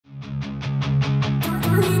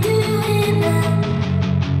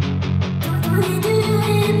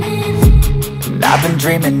I've been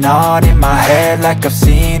dreaming on in my head like I've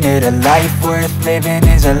seen it. A life worth living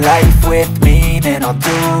is a life with meaning. I'll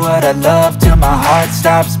do what I love till my heart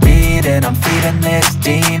stops beating. I'm feeding this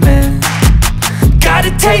demon. Got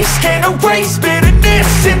a taste, can't erase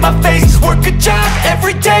bitterness in my face. Work a job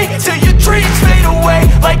every day till your dreams fade away.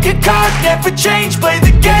 Like a card, never change, play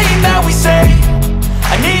the game that we say.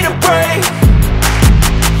 I need a break.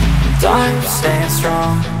 I'm staying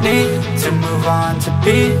strong, need to move on to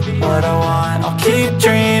be what I want. I'll keep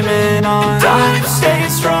dreaming on. I'm staying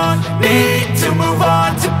strong, need to move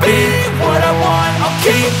on to be what I want. I'll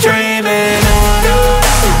keep dreaming on.